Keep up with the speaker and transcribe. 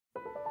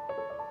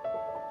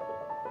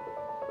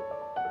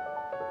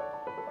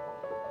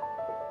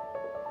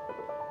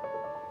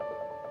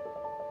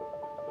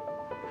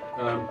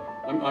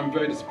I'm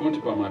very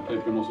disappointed by my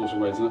paper in all sorts of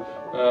ways,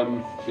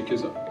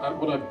 because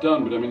what I've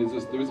done, but I mean,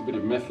 there is a bit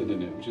of method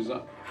in it, which is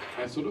that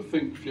I sort of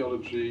think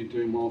theology,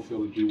 doing moral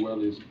theology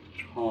well, is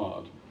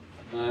hard,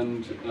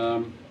 and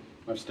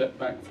I've stepped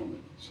back from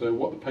it. So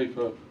what the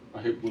paper,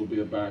 I hope, will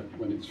be about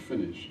when it's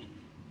finished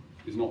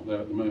is not there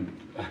at the moment,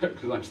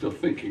 because I'm still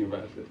thinking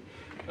about it,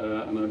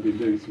 and I've been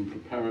doing some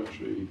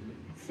preparatory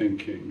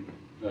thinking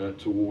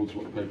towards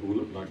what the paper will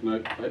look like. Now,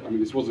 I mean,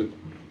 this was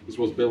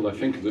billed, I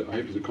think, I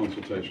hope, as a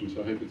consultation,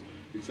 so I hope it's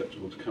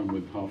acceptable to come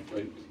with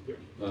half-baked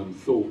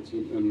thoughts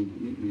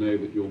and know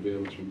that you'll be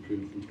able to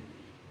improve them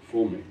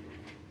for me.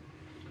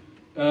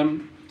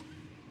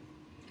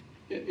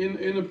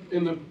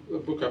 In a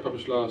book I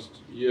published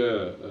last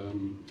year,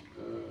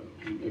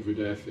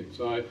 Everyday Ethics,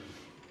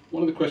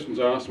 one of the questions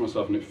I asked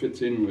myself, and it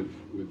fits in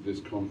with this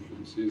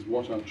conference, is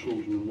what are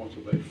children and what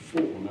are they for?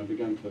 And I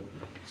began to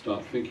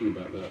start thinking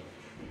about that.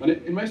 And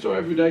in most of our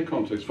everyday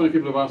context, funny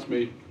people have asked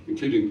me,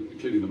 including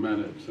the man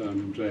at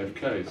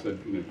JFK, said,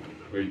 you know,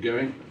 where are you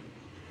going?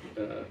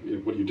 You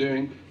know, what are you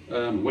doing? What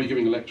are you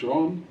giving a lecture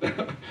on?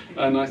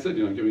 And I said,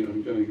 you know,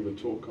 I'm going to give a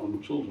talk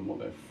on children, what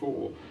they're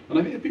for. And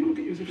I think people look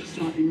at you as if you're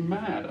slightly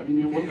mad. I mean,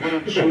 you know, what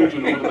are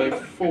children and what are they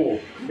for?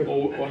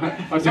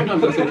 Or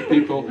sometimes I say to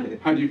people,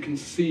 how do we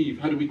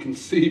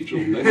conceive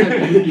children? They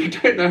say, you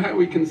don't know how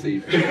we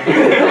conceive children.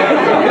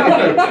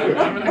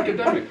 I'm an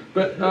academic.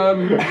 But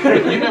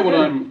you know what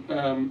I'm...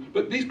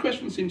 but these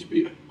questions seem to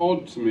be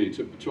odd to me,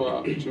 to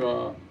our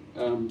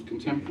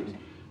contemporaries.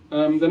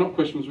 They're not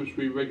questions which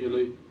we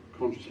regularly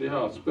consciously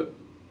ask, but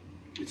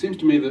it seems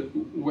to me that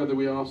whether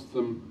we ask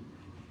them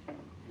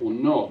or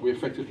not, we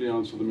effectively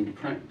answer them in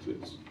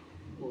practice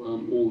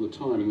all the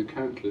time, in the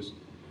countless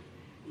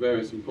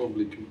various and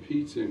probably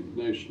competing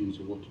notions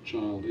of what a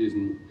child is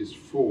and is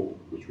for,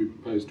 which we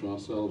propose to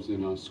ourselves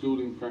in our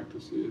schooling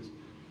practices,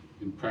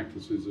 in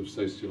practices of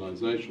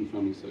socialisation,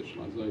 family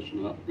socialisation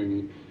and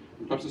upbringing,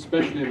 and perhaps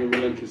especially in the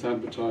relentless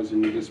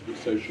advertising and disparate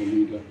social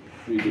media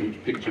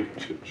which picture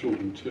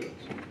children to us.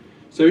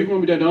 So even when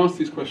we don't ask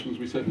these questions,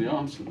 we certainly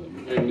answer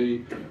them,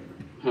 only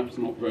perhaps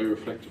not very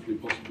reflectively,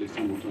 possibly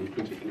somewhat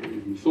uncritically, or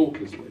even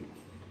thoughtlessly,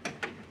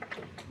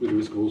 with the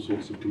risk of all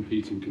sorts of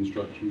competing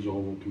constructions of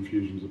or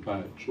confusions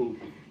about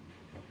children.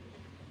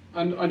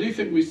 And I do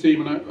think we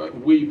seem, and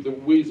the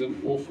we's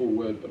an awful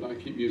word, but I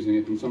keep using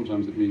it, and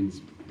sometimes it means,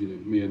 you know,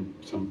 me and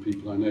some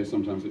people I know,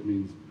 sometimes it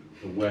means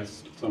the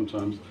West,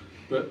 sometimes,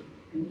 but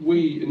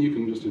we, and you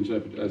can just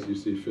interpret it as you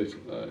see fit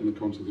in the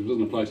context, if it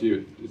doesn't apply to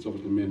you, it's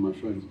obviously me and my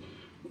friends.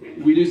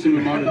 We do seem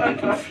remarkably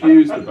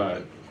confused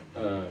about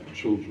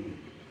children.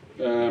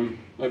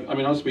 I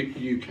mean, I'll speak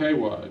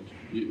UK-wide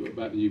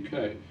about the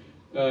UK.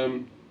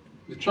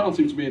 The child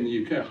seems to be in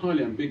the UK a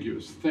highly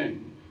ambiguous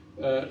thing.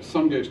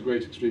 Some go to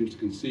great extremes to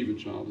conceive a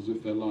child as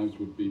if their lives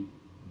would be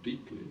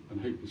deeply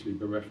and hopelessly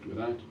bereft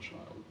without a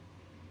child.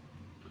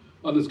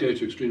 Others go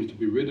to extremes to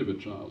be rid of a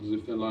child as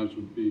if their lives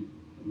would be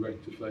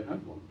wrecked if they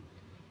had one.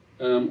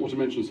 Or to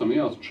mention something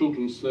else,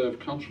 children serve,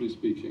 culturally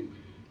speaking,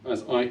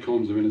 as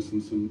icons of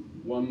innocence and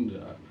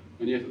wonder,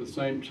 and yet at the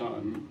same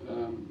time,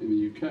 in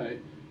the UK,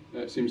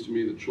 it seems to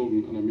me that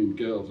children, and I mean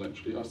girls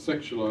actually, are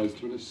sexualised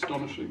to an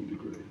astonishing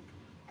degree,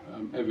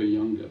 ever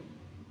younger,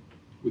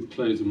 with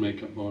clothes and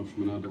makeup borrowed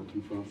from an adult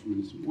and far from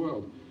innocent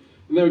world.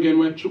 And there again,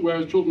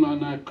 whereas children are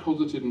now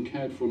closeted and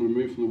cared for and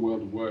removed from the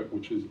world of work,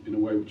 which is in a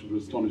way which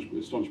would astonish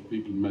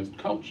people in most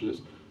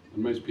cultures,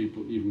 and most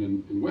people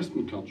even in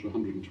Western culture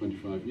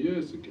 125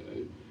 years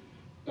ago,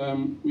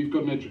 we've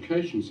got an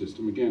education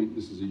system, again,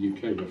 this is a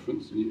UK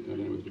reference, I don't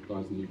know whether it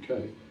applies in the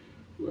UK,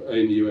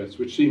 in the US,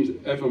 which seems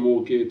ever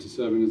more geared to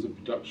serving as a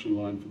production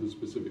line for the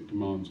specific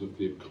demands of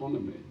the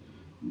economy,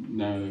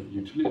 now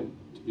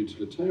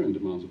utilitarian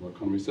demands of our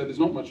economy. So there's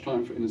not much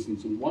time for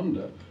innocence and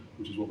wonder,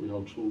 which is what we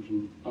hold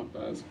children up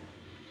as,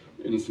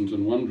 innocent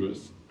and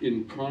wondrous,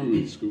 in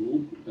primary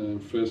school,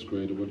 first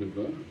grade or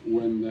whatever,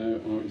 when there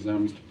are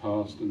exams to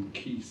pass and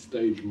key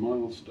stage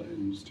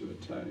milestones to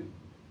attain,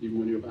 even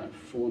when you're about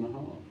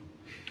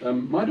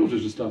 4.5. My daughter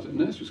just started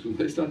nursery school, and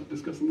they started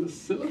discussing the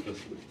syllabus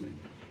with me,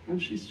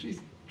 and she's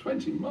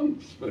 20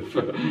 months for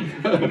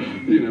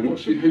you know,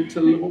 what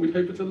we'd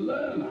hope her to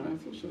learn. And I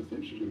thought she was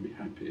going to be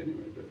happy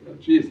anyway,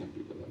 but she is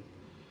happy with that.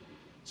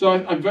 So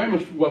I very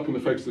much welcome the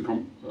focus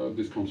of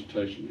this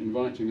consultation,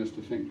 inviting us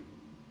to think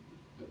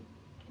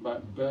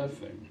about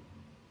birthing,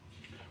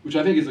 which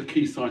I think is a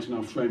key site in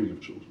our framing of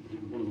children.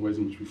 One of the ways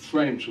in which we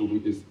frame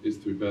children is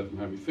through birth and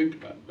how we think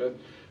about birth.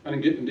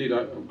 And indeed, I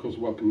of course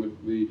welcome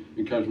the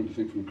encouragement to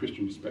think from a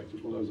Christian perspective.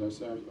 Well, as I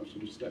say, I've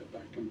sort of stepped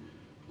back, and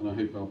I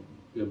hope I'll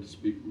be able to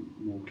speak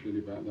more clearly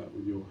about that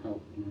with your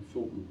help and my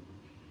thought more.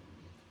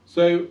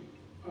 So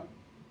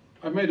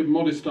I've made a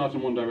modest start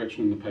in one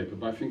direction in the paper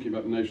by thinking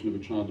about the notion of a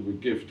child as a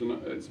gift, and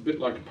it's a bit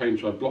like a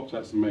painter. I've blocked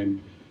out some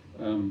main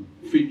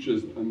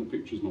features, and the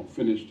picture's not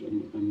finished,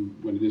 and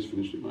when it is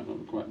finished it might not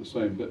be quite the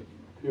same, but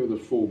here are the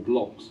 4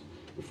 blocks,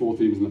 the 4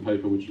 themes in the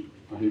paper, which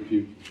I hope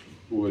you've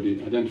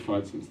already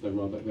identified, since they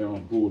are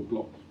broad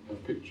block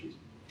pictures.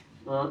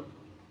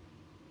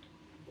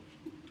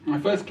 My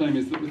first claim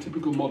is that the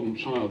typical modern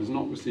child is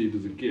not received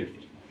as a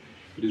gift,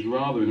 but is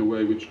rather, in a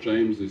way which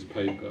James's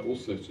paper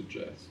also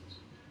suggests,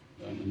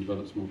 and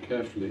develops more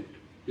carefully,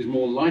 is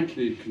more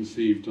likely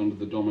conceived under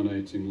the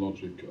dominating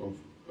logic of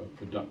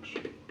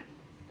production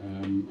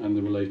and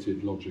the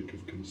related logic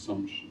of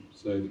consumption.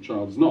 So the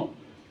child is not,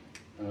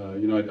 I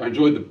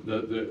enjoyed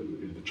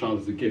the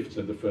child as a gift,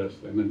 said the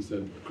first, and then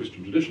said the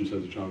Christian tradition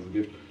says the child is a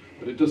gift,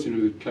 but it does seem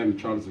to claim the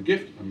child is a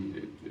gift. I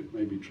mean, it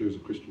may be true as a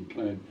Christian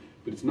claim,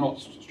 but it's not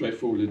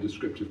straightforwardly a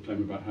descriptive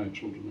claim about how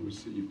children are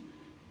received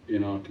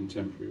in our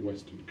contemporary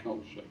Western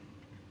culture.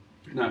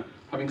 Now,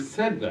 having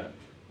said that,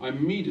 I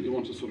immediately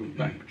want to sort of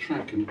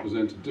backtrack and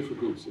present a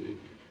difficulty,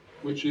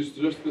 which is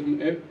just that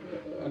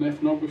an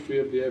ethnography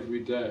of the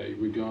everyday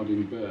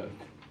regarding birth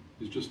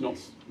is just not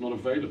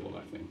available,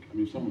 I think. I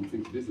mean, if someone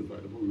thinks it is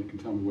available and they can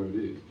tell me where it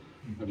is,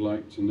 I'd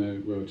like to know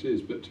where it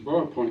is. But to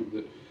borrow a point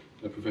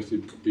that Professor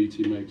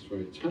Beattie makes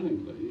very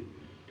tellingly,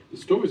 the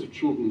stories of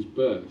children's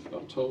birth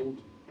are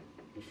told,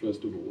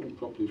 first of all, and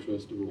properly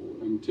first of all,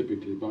 and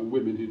typically by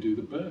women who do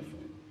the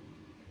birthing.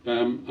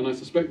 And I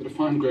suspect that a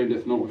fine-grained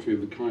ethnography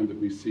of the kind that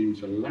we seem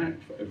to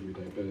lack for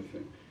everyday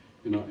birthing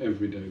in our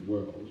everyday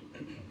world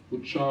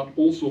would chart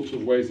all sorts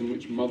of ways in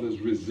which mothers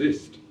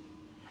resist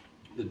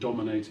the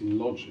dominating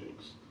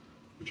logics,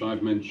 which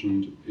I've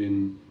mentioned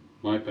in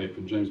my paper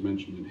and James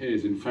mentioned in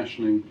his, in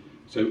fashioning.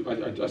 So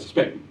I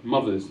suspect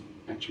mothers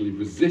actually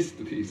resist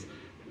these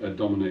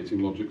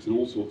dominating logics in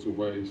all sorts of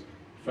ways,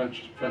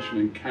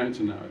 fashioning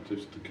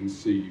counter-narratives to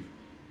conceive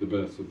the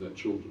birth of their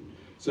children.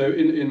 So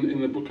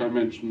in the book I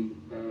mentioned,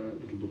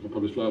 little book I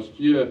published last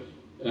year,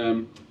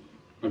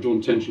 I've drawn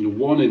attention to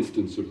one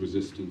instance of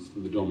resistance to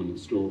the dominant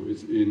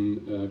stories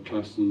in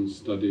Classen's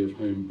study of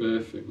home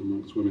birthing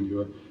amongst women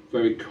who are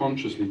very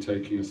consciously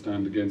taking a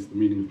stand against the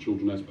meaning of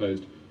children as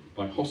posed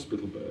by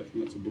hospital birth,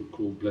 and that's a book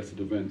called Blessed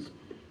Events,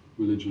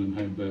 Religion and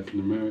Home Birth in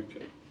America.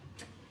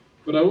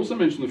 But I also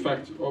mentioned the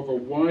fact of a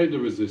wider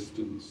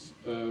resistance,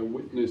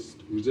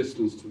 witnessed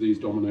resistance to these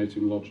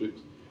dominating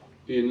logics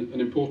in an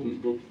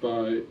important book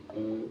by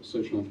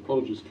social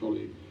anthropologist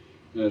colleague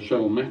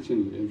Cheryl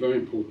Mattingley, a very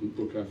important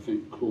book, I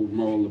think, called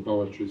Moral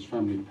Laboratories,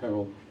 Family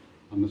Peril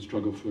and the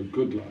Struggle for a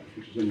Good Life,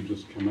 which has only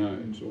just come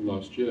out, or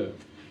last year.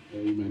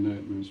 You may know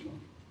it most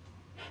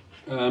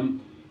well.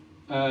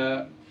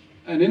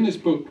 And in this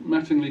book,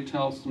 Mattingley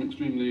tells some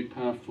extremely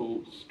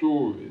powerful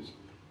stories,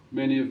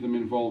 many of them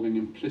involving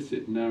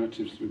implicit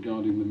narratives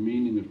regarding the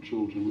meaning of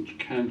children which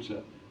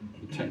counter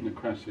the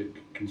technocratic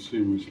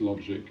consumerist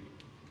logic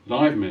that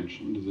I've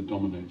mentioned as a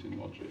dominating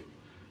logic.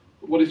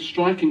 But what is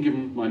striking,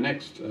 given my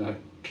next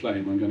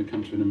claim I'm going to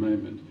come to in a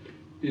moment,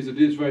 is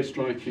it is very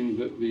striking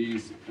that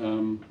these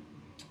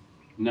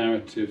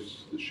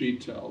narratives that she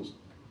tells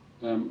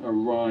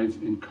arise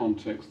in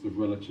context of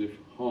relative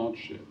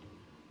hardship,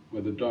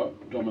 where the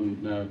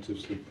dominant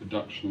narratives of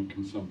production and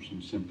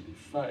consumption simply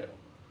fail,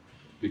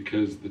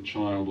 because the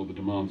child or the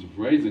demands of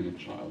raising a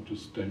child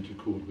just don't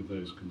accord with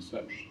those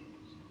conceptions.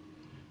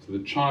 So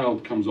the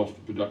child comes off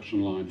the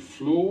production line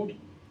flawed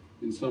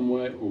in some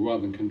way, or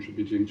rather than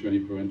contributing to any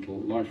parental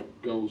life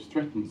goals,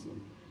 threatens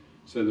them.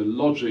 So the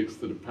logics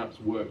that have perhaps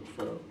worked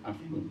for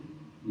affluent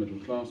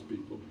middle-class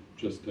people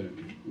just don't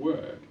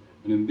work.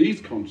 And in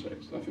these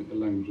contexts, I think the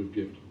language of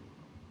gift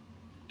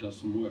does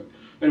some work.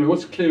 Anyway,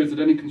 what's clear is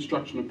that any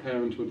construction of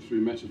parenthood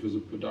through metaphors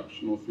of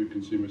production or through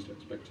consumerist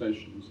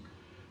expectations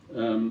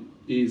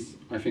is,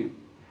 I think,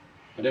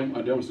 I don't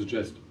want to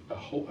suggest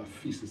a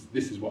thesis,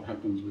 this is what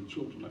happens with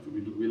children. I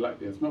think we lack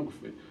the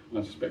ethnography, and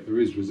I suspect there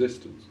is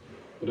resistance.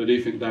 But I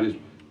do think that is,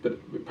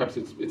 but perhaps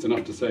it's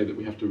enough to say that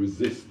we have to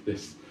resist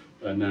this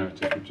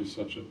narrative, which is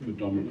such a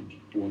predominant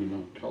one in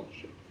our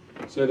culture.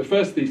 So the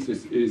first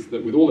thesis is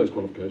that with all those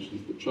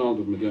qualifications, the child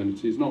of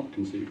modernity is not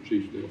conceived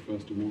chiefly or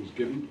first of all as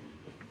given,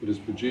 but is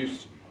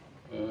produced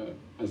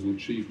as an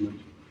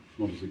achievement,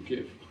 not as a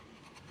gift.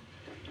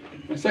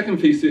 My second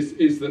thesis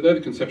is that though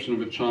the conception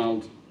of a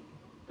child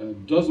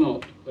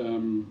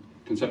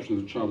conception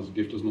of the child as a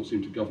gift does not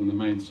seem to govern the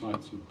main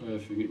sites of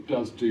birthing, it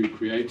does do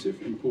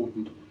creative,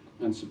 important,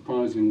 and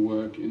surprising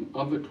work in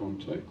other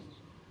contexts,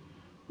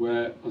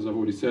 where, as I've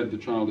already said, the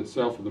child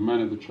itself or the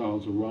manner of the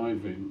child's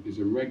arriving is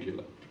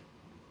irregular.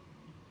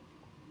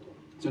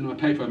 So in my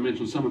paper I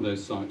mentioned some of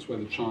those sites where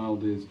the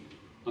child is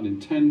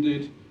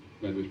unintended,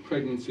 where there is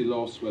pregnancy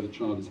loss, where the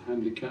child is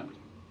handicapped.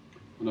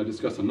 And I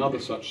discuss another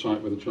such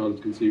site where the child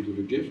is conceived of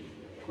a gift,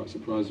 quite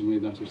surprisingly,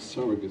 that of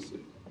surrogacy.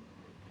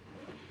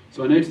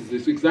 So I noticed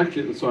this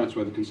exactly at the sites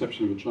where the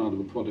conception of a child of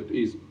a product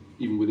is,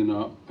 even within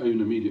our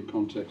own immediate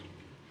context,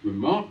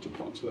 remarked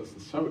upon. So that's the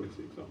surrogacy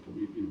example.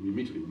 We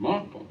immediately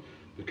remark upon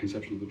the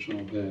conception of the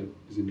child there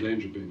is in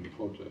danger of being a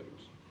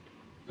project.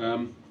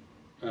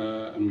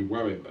 And we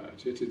worry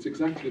about it. It's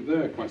exactly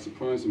there, quite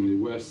surprisingly,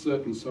 where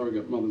certain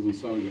surrogate mothers and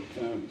surrogate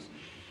parents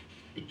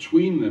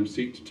between them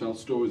seek to tell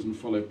stories and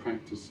follow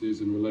practices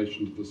in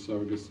relation to the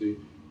surrogacy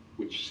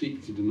which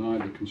seek to deny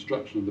the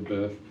construction of the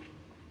birth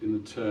in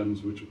the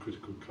terms which a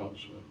critical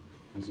culture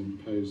has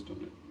imposed on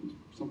it. There's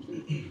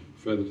something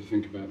further to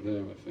think about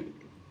there, I think.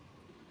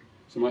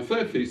 So my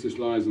third thesis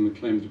lies in the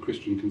claim that the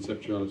Christian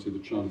conceptuality of the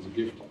child as a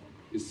gift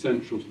is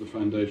central to the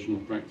foundational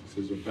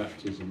practices of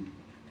baptism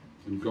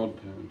and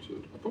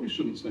godparenthood. I probably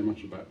shouldn't say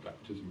much about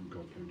baptism and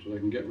godparenthood. I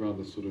can get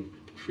rather sort of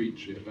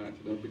preachy about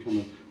it. I've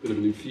become a bit of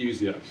an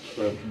enthusiast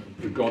for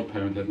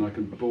godparenthood, and I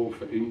can bore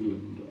for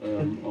England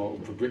or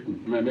for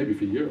Britain, maybe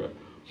for Europe,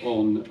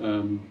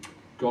 on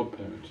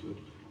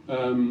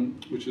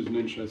godparenthood, which is an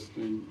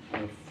interesting,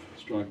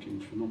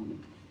 striking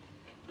phenomenon.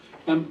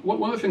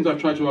 One of the things I've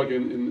tried to argue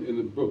in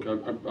the book,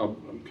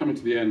 I'm coming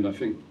to the end, I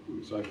think,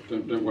 so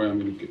don't worry, I'm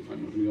not going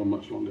to be on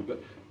much longer,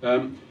 but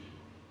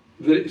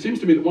it seems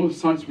to me that one of the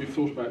sites we've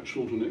thought about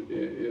children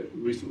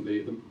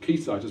recently, the key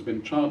site has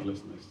been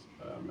childlessness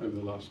over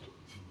the last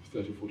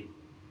 30, 40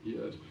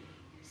 years.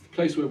 It's the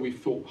place where we've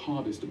thought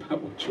hardest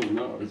about what children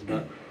are, is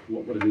about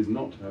what it is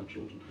not to have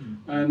children.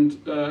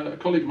 And a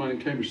colleague of mine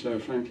in Cambridge, Sarah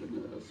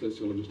Franklin, a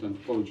sociologist,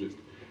 anthropologist,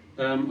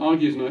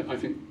 argues, and I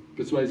think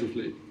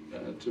persuasively,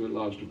 to a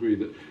large degree,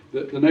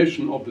 that the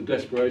notion of the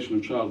desperation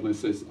of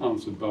childlessness is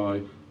answered by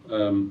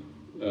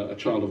a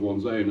child of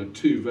one's own are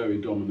two very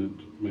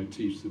dominant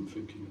motifs in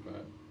thinking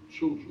about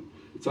children.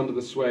 It's under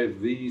the sway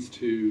of these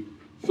two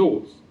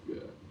thoughts,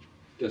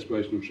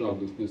 desperation of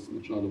childlessness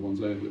and the child of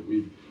one's own, that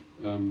we've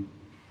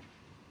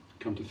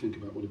come to think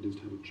about what it is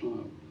to have a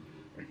child.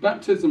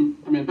 Baptism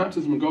and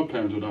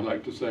godparenthood, I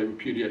like to say,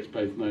 repudiates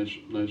both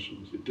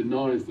notions. It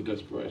denies the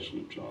desperation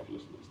of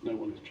childlessness. No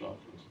one is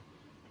childless,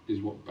 is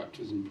what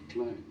baptism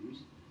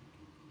proclaims.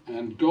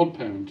 And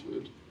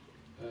godparenthood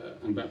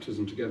and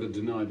baptism together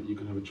deny that you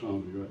can have a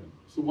child of your own.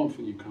 It's the one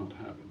thing you can't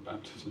have in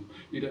baptism.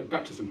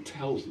 Baptism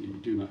tells you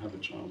do not have a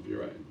child of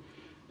your own.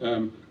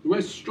 The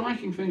most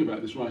striking thing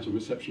about this rite of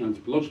reception,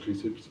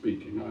 anthropologically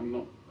speaking, I'm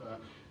not,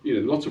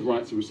 lots of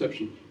rites of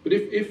reception, but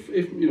if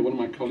one of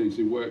my colleagues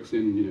who works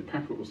in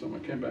Papua or somewhere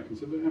came back and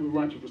said they have a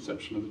rite of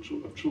reception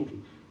of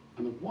children,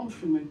 and the one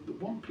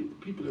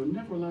people who are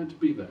never allowed to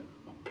be there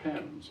are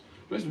parents.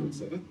 Most people would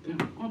say,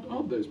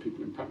 aren't those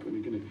people in Papua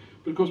New Guinea?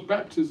 But of course,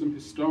 baptism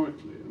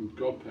historically and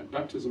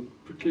baptism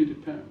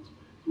precluded parents.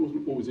 It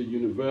wasn't always a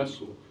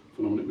universal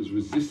phenomenon. It was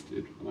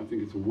resisted, and I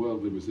think it's a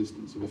worldly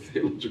resistance of a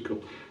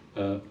theological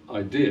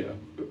idea.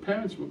 But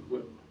parents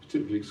were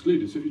typically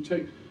excluded. So if you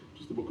take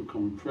just the Book of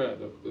Common Prayer,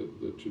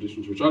 the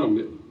traditions which I belong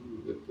to,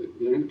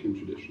 the Anglican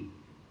tradition,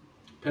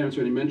 parents are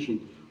only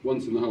mentioned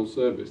once in the whole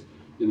service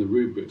in the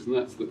rubrics, and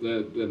that's that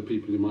they're the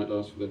people who might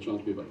ask for their child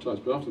to be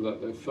baptised. But after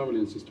that, they're thoroughly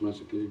and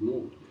systematically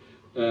ignored.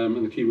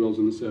 And the key roles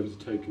in the service are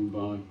taken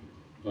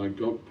by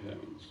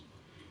godparents.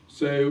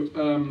 So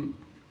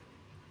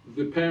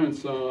the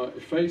parents are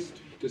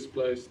effaced,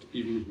 displaced,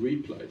 even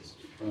replaced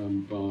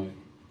by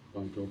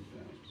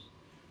godparents.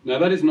 Now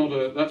that is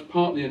that's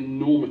partly a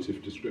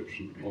normative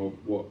description of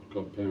what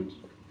godparents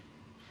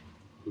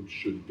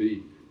should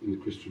be in the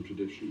Christian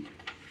tradition.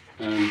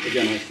 And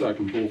again, I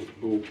can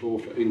bore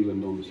for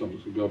England on the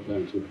subject of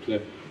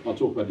godparenthood. I'll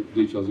talk about the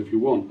details if you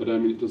want, but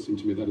it does seem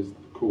to me that is the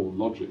core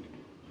logic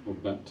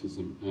of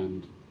baptism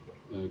and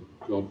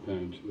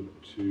godparenthood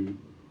to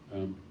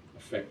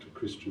affect a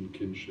Christian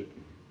kinship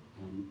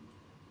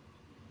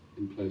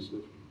in place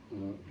of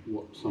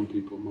what some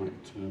people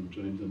might term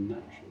gender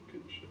natural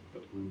kinship.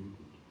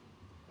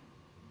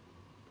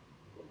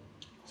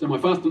 So my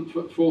fourth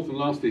and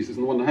last thesis,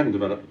 and the one I haven't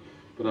developed,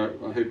 but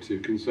I hope to,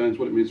 concerns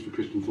what it means for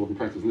Christian thought and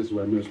practice, and this is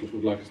where most of us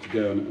would like us to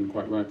go, and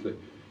quite rightly,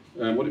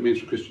 what it means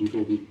for Christian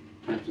thought and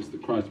practice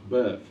that Christ's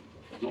birth,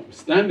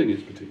 notwithstanding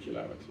its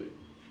particularity,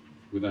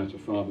 without a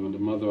father and a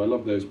mother. I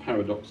love those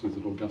paradoxes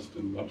that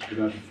Augustine loves,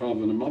 without a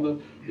father and a mother,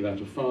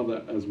 without a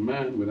father as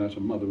man, without a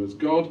mother as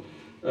God.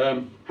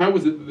 How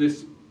was it that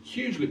this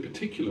hugely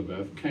particular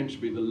birth came to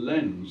be the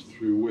lens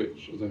through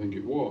which, as I think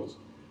it was,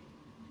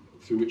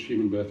 through which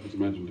human birth was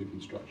imagined in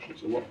construction?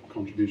 So what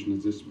contribution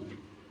has this made?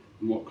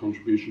 And what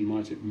contribution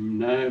might it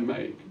now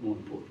make, more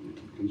importantly,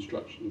 to the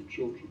construction of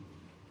children?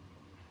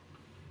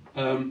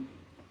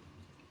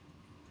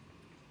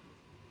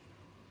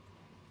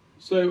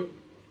 So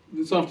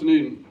this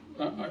afternoon,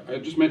 I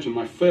just mentioned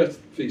my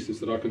first thesis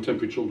that our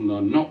contemporary children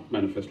are not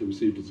manifestly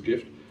received as a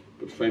gift,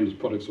 but framed as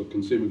products of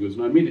consumer goods.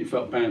 And I immediately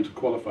felt bound to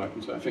qualify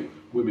and say, I think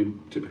women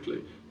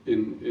typically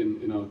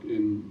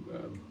in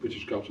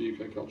British culture,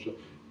 UK culture,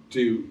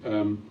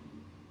 do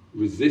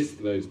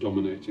resist those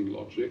dominating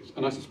logics,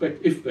 and I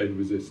suspect if they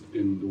resist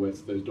in the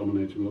West those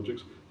dominating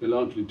logics, they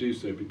largely do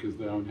so because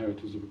they are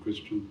inheritors of a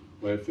Christian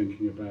way of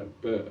thinking about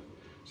birth.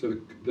 So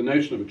the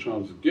notion of a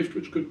child as a gift,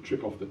 which could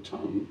trip off the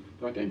tongue,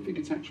 but I don't think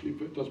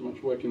it does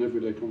much work in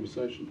everyday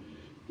conversation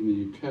in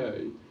the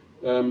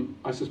UK,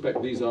 I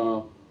suspect these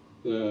are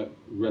the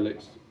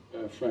relics,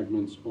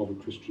 fragments of a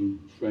Christian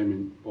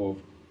framing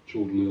of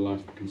children in the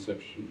life of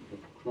conception of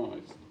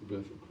Christ, the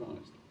birth of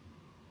Christ.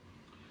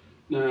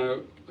 Now,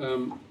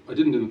 I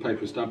didn't in the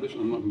paper establish,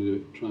 and I'm not going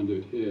to try and do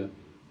it here,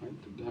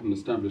 I haven't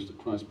established that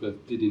Christ's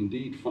birth did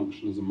indeed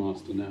function as a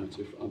master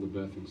narrative for other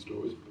birthing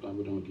stories, but I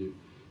would argue,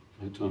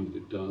 if I had time, that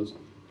it does.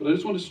 But I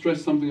just want to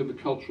stress something of the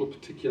cultural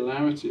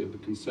particularity of the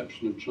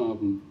conception of child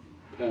and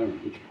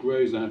parent, which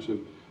grows out of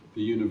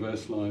the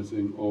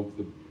universalising of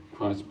the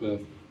Christ's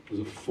birth as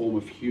a form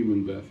of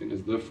human birthing,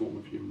 as the form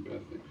of human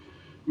birthing.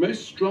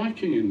 Most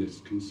striking in this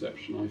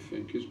conception, I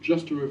think, is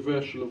just a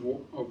reversal of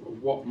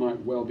what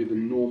might well be the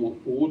normal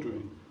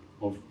ordering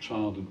of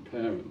child and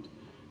parent,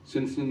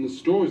 since in the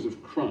stories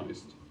of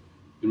Christ,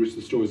 in which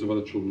the stories of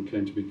other children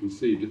came to be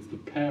conceived, it's the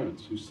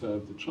parents who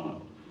serve the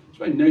child. It's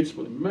very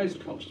noticeable in most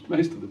cultures,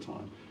 most of the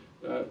time.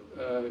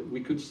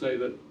 We could say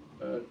that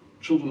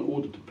children are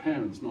ordered to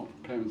parents, not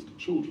parents to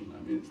children.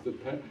 I mean, it's the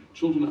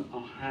children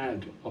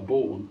are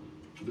born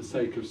for the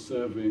sake of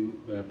serving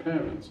their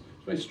parents.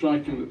 It's very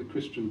striking that the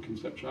Christian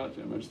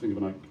conceptuality, I'm just thinking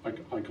of an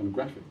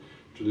iconographic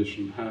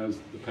tradition, has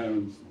the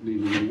parents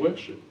kneeling in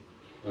worship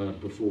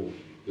before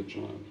the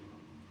child.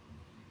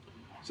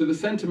 So the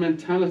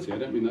sentimentality, I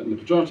don't mean that in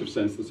the pejorative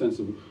sense, the sense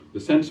of the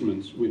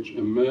sentiments which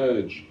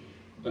emerge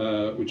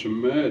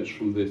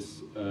from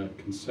this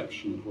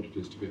conception of what it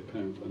is to be a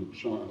parent and a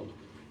child,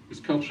 is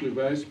culturally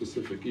very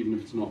specific, even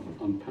if it's not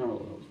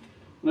unparalleled.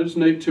 And I just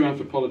note two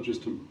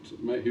anthropologists who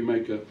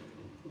make an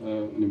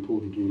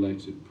important and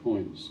related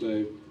point. So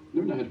I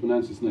never know how to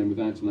pronounce his name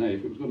without an A.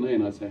 If it was got an A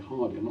and I'd say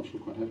Hardy, I'm not sure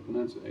quite how to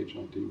pronounce it,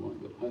 H-I-D-Y,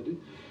 but Hardy.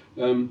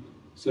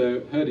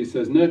 So Hardy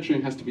says,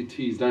 nurturing has to be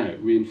teased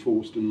out,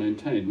 reinforced and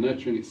maintained.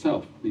 Nurturing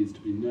itself needs to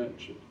be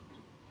nurtured.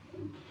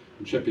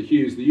 And Shepherd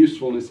Hughes, the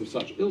usefulness of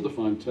such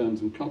ill-defined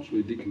terms and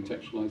culturally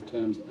decontextualised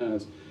terms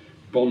as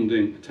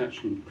bonding,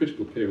 attachment,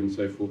 critical period and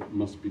so forth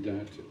must be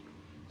doubted.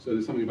 So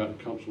there's something about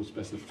the cultural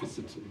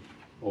specificity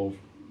of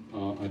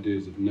our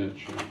ideas of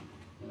nurture,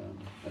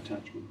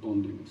 attachment,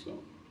 bonding and so on.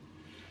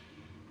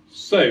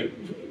 So,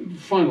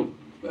 final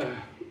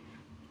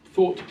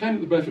thought, to claim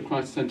that the birth of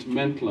Christ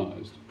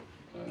sentimentalised,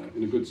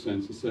 in a good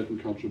sense, a certain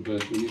cultural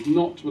birthing is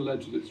not to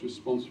allege that it's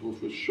responsible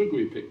for a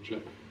sugary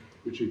picture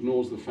which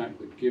ignores the fact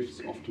that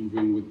gifts often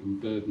bring with them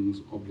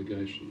burdens,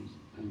 obligations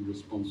and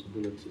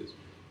responsibilities.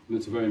 And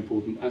it's a very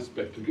important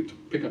aspect. To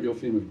pick up your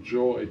theme of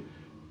joy,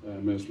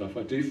 Miroslav,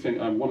 I do think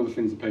one of the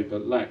things the paper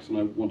lacks, and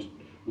I want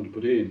to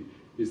put in,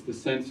 is the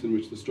sense in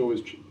which the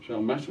stories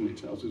Charles Mattingly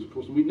tells us, of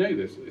course, and we know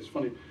this, it's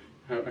funny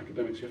how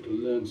academics you have to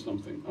learn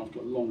something after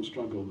a long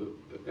struggle that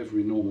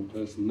every normal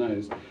person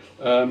knows,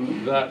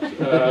 that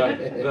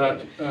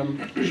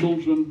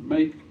children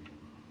make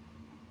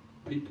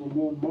people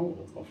more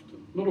moral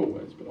often. Not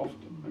always, but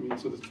often. I mean,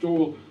 so the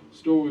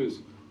stories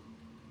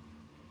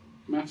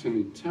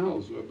Mattingly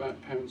tells are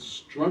about parents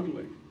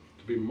struggling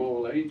to be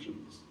moral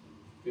agents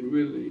in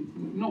really,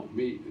 not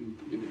me,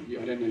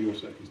 I don't know your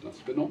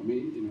circumstances, but not me,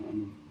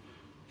 I'm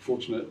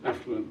fortunate,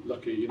 affluent,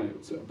 lucky,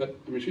 but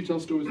I mean, she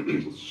tells stories of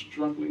people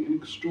struggling in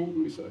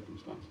extraordinary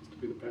circumstances to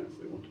be the parents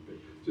they want to be.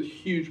 It's a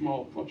huge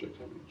moral project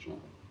having a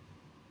child.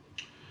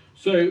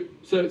 So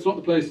it's not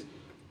the place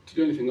to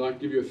do anything like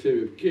give you a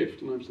theory of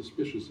gift, and I'm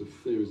suspicious of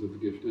theories of the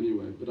gift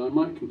anyway, but I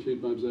might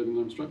conclude by observing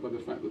that I'm struck by the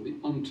fact that the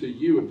unto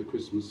you of the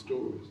Christmas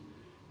stories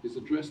is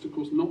addressed, of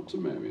course, not to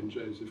Mary and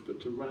Joseph,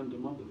 but to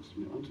random others.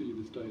 Unto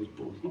you this day is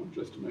born. It's not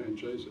addressed to Mary and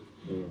Joseph.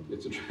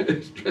 It's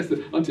addressed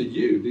to, unto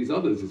you, these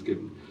others is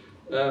given.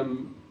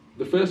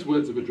 The first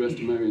words of address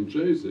to Mary and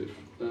Joseph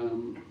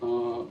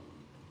are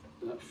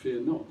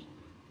fear not,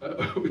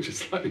 which is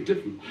slightly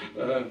different.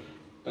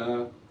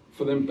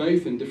 For them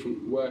both in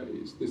different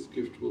ways, this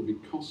gift will be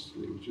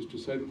costly, which is to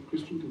say that the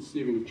Christian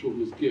conceiving of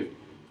children as gift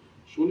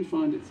surely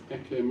find its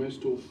echo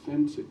most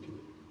authentically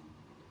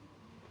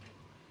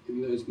in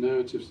those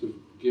narratives of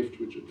gift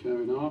which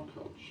occur in our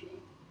culture,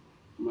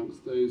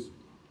 amongst those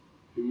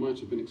who might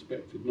have been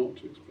expected not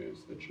to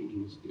experience their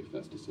children as gift.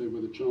 That's to say,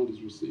 where the child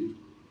is received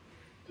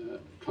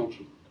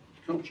culturally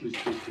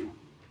speaking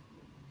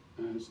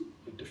as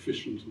a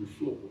deficient and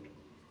flawed.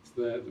 It's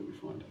there that we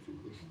find, I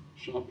think, this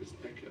sharpest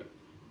echo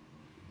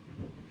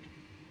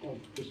of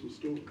Christmas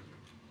stories.